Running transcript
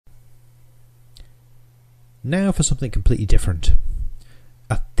Now for something completely different.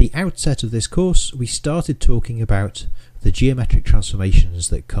 At the outset of this course, we started talking about the geometric transformations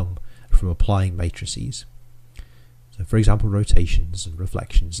that come from applying matrices. So for example, rotations and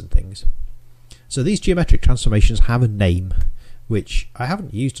reflections and things. So these geometric transformations have a name, which I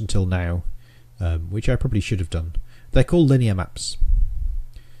haven't used until now, which I probably should have done. They're called linear maps.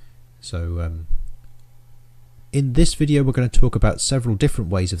 So in this video we're going to talk about several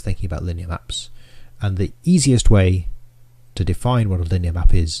different ways of thinking about linear maps, and the easiest way to define what a linear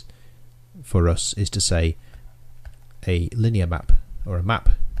map is for us is to say a linear map, or a map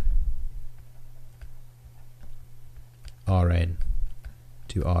Rn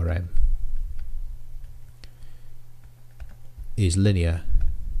to Rm is linear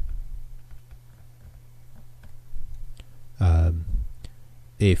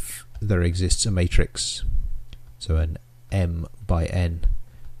if there exists a matrix, so an M by N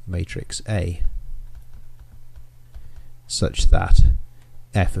matrix A, such that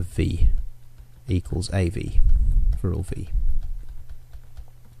f of v equals AV for all v.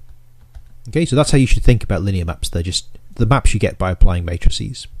 Okay, so that's how you should think about linear maps. They're just the maps you get by applying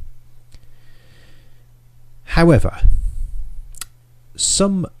matrices. However,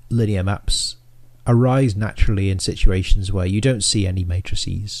 some linear maps arise naturally in situations where you don't see any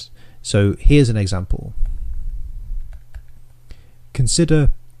matrices. So here's an example.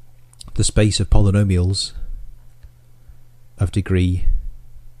 Consider the space of polynomials of degree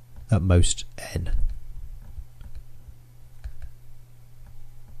at most n.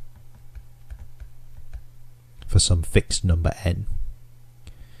 For some fixed number n.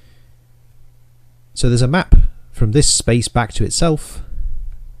 So there's a map from this space back to itself,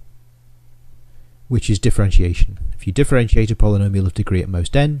 which is differentiation. If you differentiate a polynomial of degree at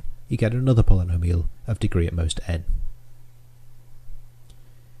most n, you get another polynomial of degree at most n.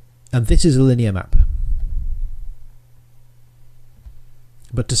 And this is a linear map.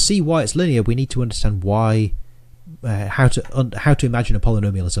 But to see why it's linear, we need to understand why, how to imagine a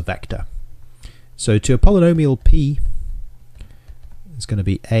polynomial as a vector. So to a polynomial p, it's going to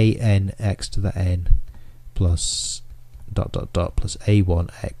be a(n)x to the n plus dot dot dot plus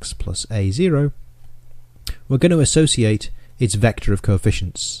a1x plus a0. We're going to associate its vector of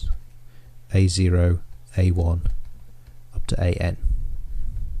coefficients a0, a1 up to an.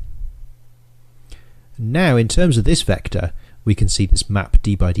 Now in terms of this vector, we can see this map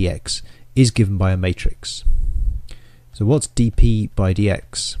d by dx is given by a matrix. So what's dp by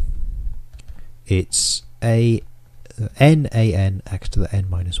dx? It's n x to the n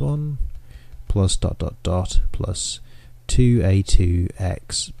minus 1 plus dot dot dot plus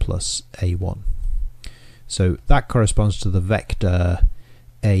 2a2x plus a1. So that corresponds to the vector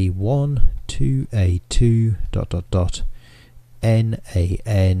a1 2a2 dot dot dot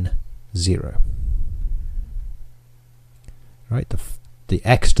nan 0. Right, the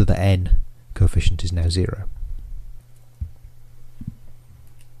x to the n coefficient is now 0.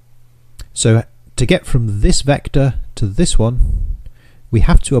 So to get from this vector to this one, we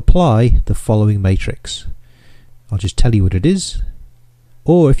have to apply the following matrix. I'll just tell you what it is,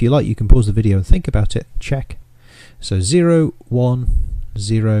 or if you like you can pause the video and think about it, check. So 0, 1,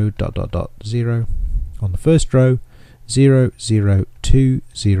 0, dot dot dot 0 on the first row, 0, 0, 2,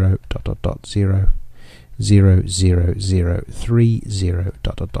 0, dot dot dot 0, 0, 0, 0, 3, 0,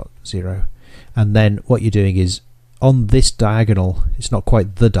 dot dot dot 0. And then what you're doing is on this diagonal, it's not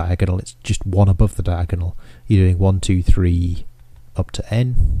quite the diagonal, it's just one above the diagonal. You're doing 1, 2, 3 up to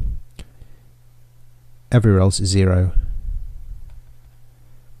n. Everywhere else is 0.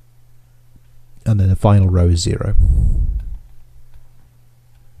 And then the final row is 0.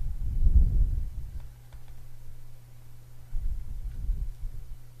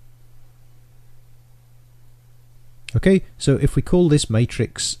 Okay, so if we call this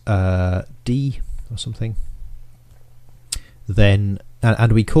matrix D or something, then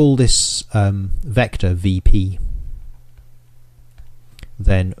and we call this vector VP,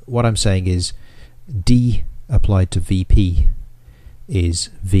 then what I'm saying is D applied to VP is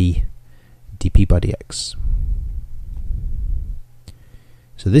V dp by dx.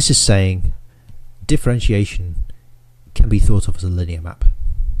 So this is saying differentiation can be thought of as a linear map.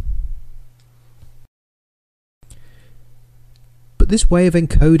 But this way of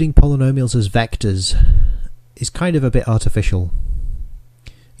encoding polynomials as vectors is kind of a bit artificial.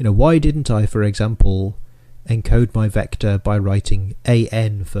 You know, why didn't I, for example, encode my vector by writing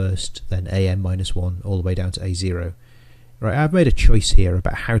an first, then an minus 1, all the way down to a0? Right, I've made a choice here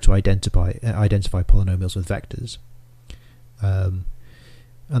about how to identify polynomials with vectors. And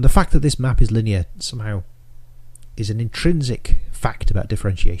the fact that this map is linear somehow is an intrinsic fact about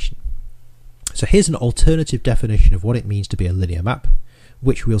differentiation. So here's an alternative definition of what it means to be a linear map,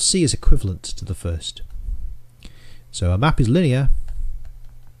 which we'll see is equivalent to the first. So a map is linear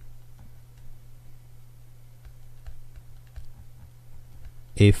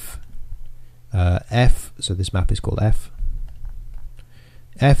if f, so this map is called f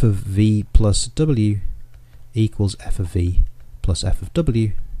of v plus w equals f of v plus f of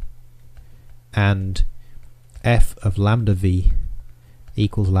w, and f of lambda v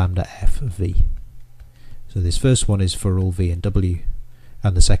equals lambda f of v. So this first one is for all v and w,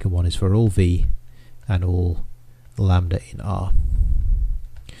 and the second one is for all v and all lambda in R.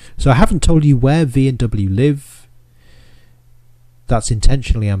 So I haven't told you where v and w live. That's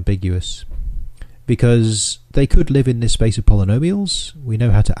intentionally ambiguous, because they could live in this space of polynomials. We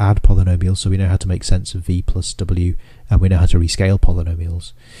know how to add polynomials, so we know how to make sense of v plus w, and we know how to rescale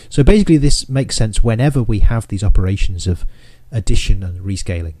polynomials. So basically this makes sense whenever we have these operations of addition and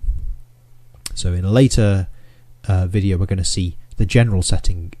rescaling. So in a later video we're going to see the general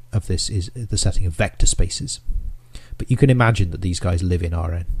setting of this is the setting of vector spaces. But you can imagine that these guys live in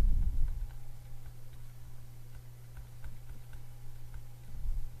Rn.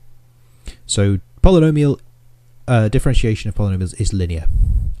 So polynomial differentiation of polynomials is linear.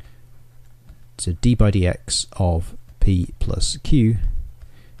 So d by dx of p plus q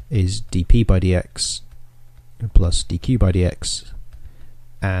is dp by dx plus dq by dx,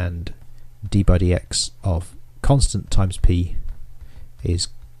 and d by dx of constant times p is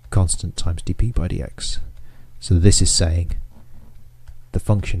constant times dp by dx. So this is saying the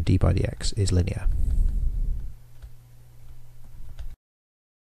function d by dx is linear.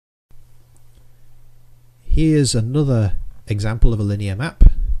 Here's another example of a linear map.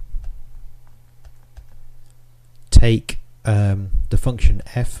 Take the function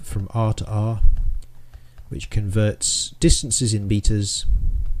f from r to r, which converts distances in meters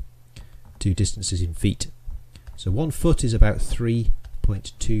to distances in feet. So 1 foot is about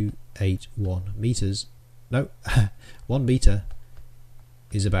 3.281 meters. No, 1 meter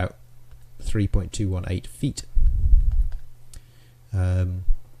is about 3.218 feet.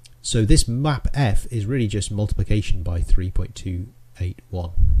 So this map f is really just multiplication by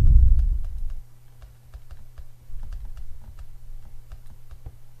 3.281.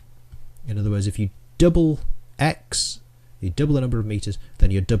 In other words, if you double x, you double the number of meters, then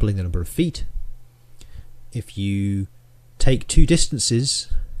you're doubling the number of feet. If you take two distances,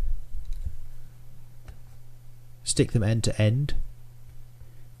 stick them end to end,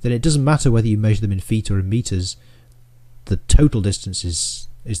 then it doesn't matter whether you measure them in feet or in meters, the total distance is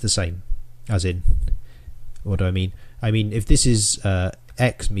the same. As in, what do I mean? I mean, if this is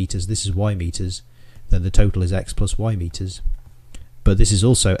x meters, this is y meters, then the total is x plus y meters. But this is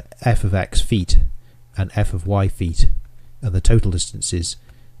also f of x feet and f of y feet, and the total distance is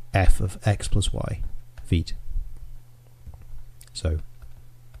f of x plus y feet. So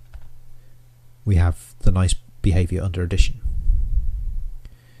we have the nice behavior under addition.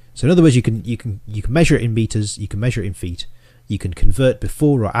 So in other words, you can measure it in meters, you can measure it in feet, you can convert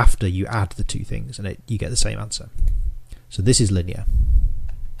before or after you add the two things, and you get the same answer. So this is linear.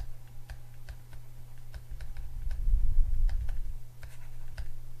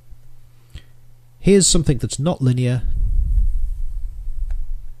 Here's something that's not linear.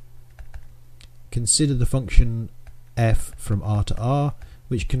 Consider the function f from r to r,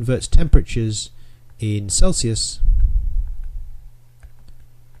 which converts temperatures in Celsius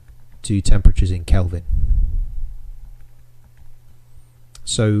to temperatures in Kelvin.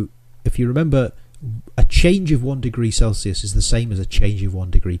 So if you remember, a change of 1 degree Celsius is the same as a change of 1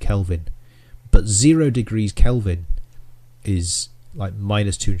 degree Kelvin, but 0 degrees Kelvin is like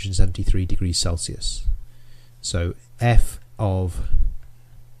minus 273 degrees Celsius. So f of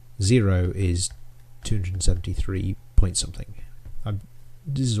 0 is 273 point something.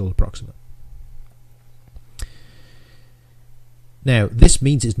 This is all approximate. Now this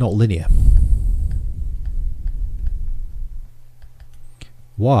means it's not linear.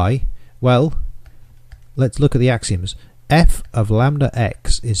 Why? Well, let's look at the axioms. F of lambda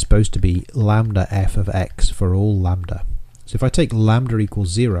x is supposed to be lambda f of x for all lambda. So if I take lambda equals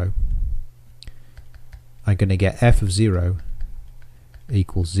 0, I'm going to get f of 0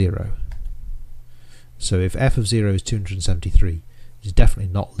 equals 0. So if f of 0 is 273, it's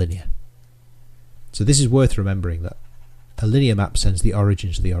definitely not linear. So this is worth remembering, that a linear map sends the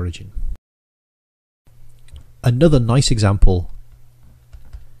origin to the origin. Another nice example.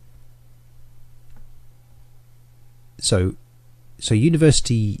 So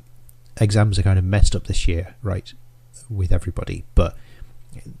university exams are kind of messed up this year, right, with everybody, but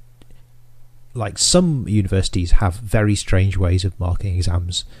like some universities have very strange ways of marking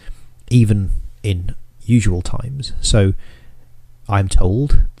exams, even in usual times. So I'm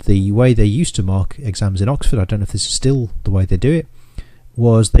told the way they used to mark exams in Oxford, I don't know if this is still the way they do it,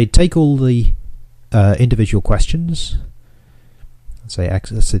 was they'd take all the individual questions, say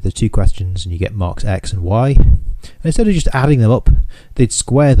X, let's say the 2 questions, and you get marks X and Y. And instead of just adding them up, they'd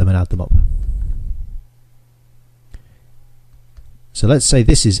square them and add them up. So let's say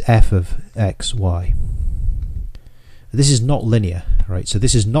this is f of x, y. This is not linear, right? So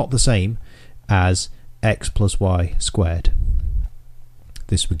this is not the same as x plus y squared.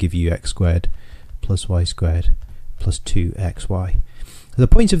 This would give you x squared plus y squared plus 2xy. The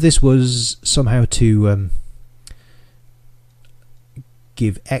point of this was somehow to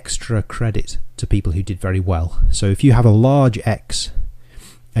give extra credit to people who did very well. So if you have a large x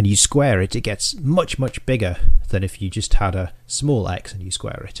and you square it, it gets much, much bigger than if you just had a small x and you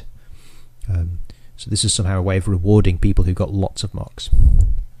square it. So this is somehow a way of rewarding people who got lots of marks.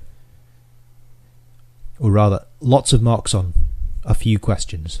 Or rather, lots of marks on a few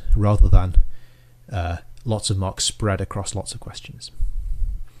questions, rather than lots of marks spread across lots of questions.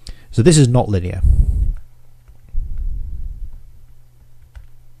 So this is not linear.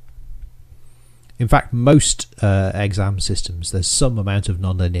 In fact, most exam systems, there's some amount of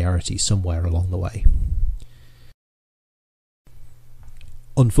nonlinearity somewhere along the way.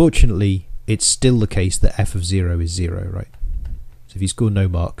 Unfortunately, it's still the case that f of 0 is 0, right? So if you score no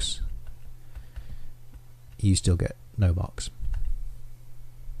marks, you still get no marks.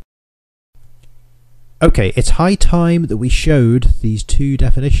 Okay, it's high time that we showed these 2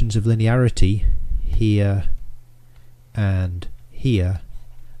 definitions of linearity, here and here,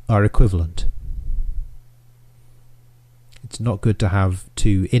 are equivalent. It's not good to have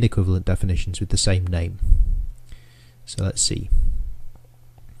 2 inequivalent definitions with the same name. So let's see.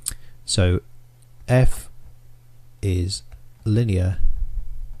 So f is linear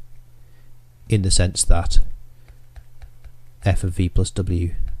in the sense that f of v plus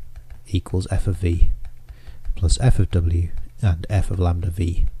w equals f of v plus f of w, and f of lambda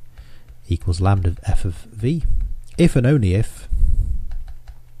v equals lambda f of v, if and only if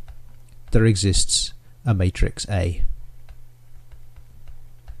there exists a matrix A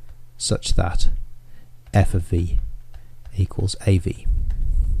such that f of v equals AV.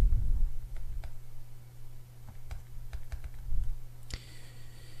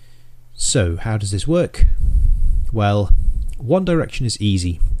 So how does this work? Well, one direction is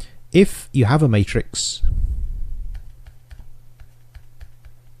easy. If you have a matrix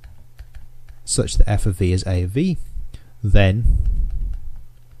such that f of v is A of v, then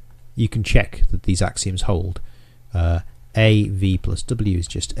you can check that these axioms hold. A v plus w is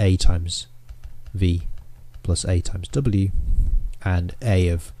just A times v plus A times w, and A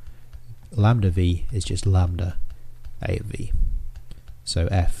of lambda v is just lambda A of v. So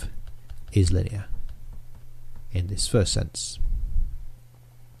f is linear in this first sense.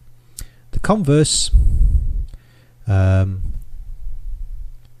 The converse, how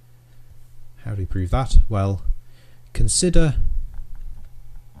do we prove that? Well, consider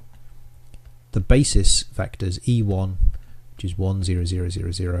the basis vectors E1, which is 1, 0, 0,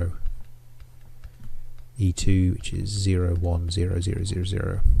 0, 0, E2, which is 0, 1, 0, 0, 0,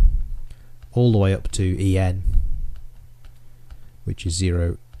 0, all the way up to En, which is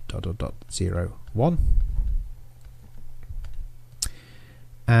 0, dot, dot, dot, 0, 1.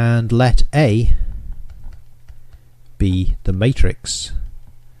 And let A be the matrix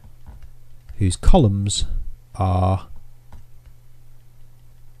whose columns are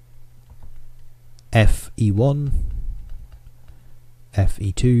FE1,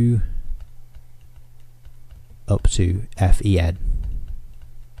 FE2, up to FEN.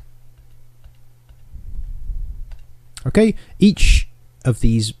 Okay, each of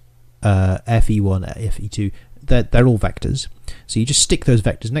these FE1, FE2, they're all vectors. So you just stick those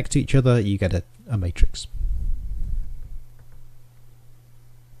vectors next to each other, you get a matrix.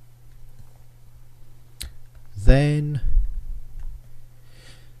 Then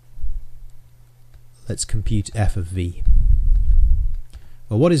let's compute f of v.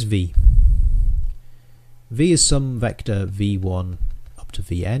 Well, what is v? V is some vector v1 up to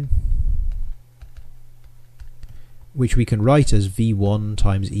vn, which we can write as v1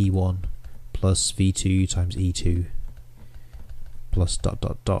 times e1 plus v2 times e2 plus dot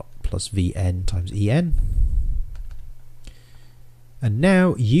dot dot plus vn times en. And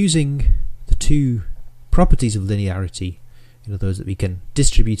now, using the 2 properties of linearity, in other words, that we can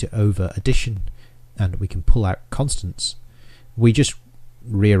distribute it over addition and we can pull out constants, we just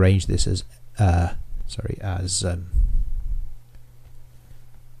rearrange this as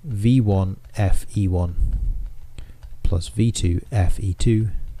v1 f e1 plus v2 f e2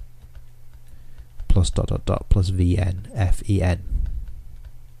 plus dot dot dot plus Vn Fen.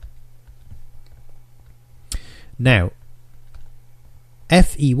 Now,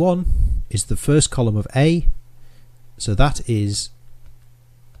 Fe1 is the first column of A, so that is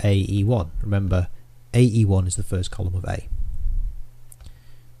Ae1. Remember, Ae1 is the first column of A.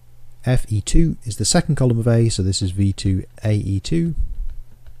 Fe2 is the second column of A, so this is V2 Ae2.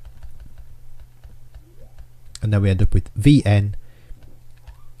 And then we end up with Vn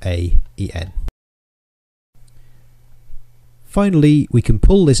Aen. Finally, we can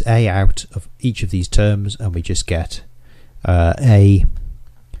pull this A out of each of these terms and we just get A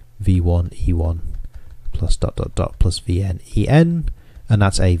V1 E1 plus dot dot dot plus Vn En, and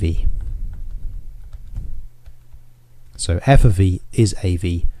that's AV. So f of v is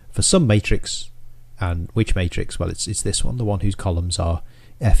AV for some matrix, and which matrix? Well, it's this one, the one whose columns are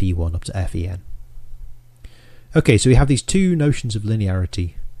Fe1 up to Fen. Okay, so we have these two notions of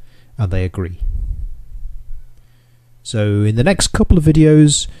linearity and they agree. So in the next couple of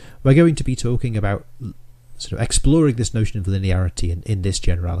videos we're going to be talking about sort of exploring this notion of linearity in this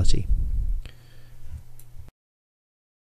generality.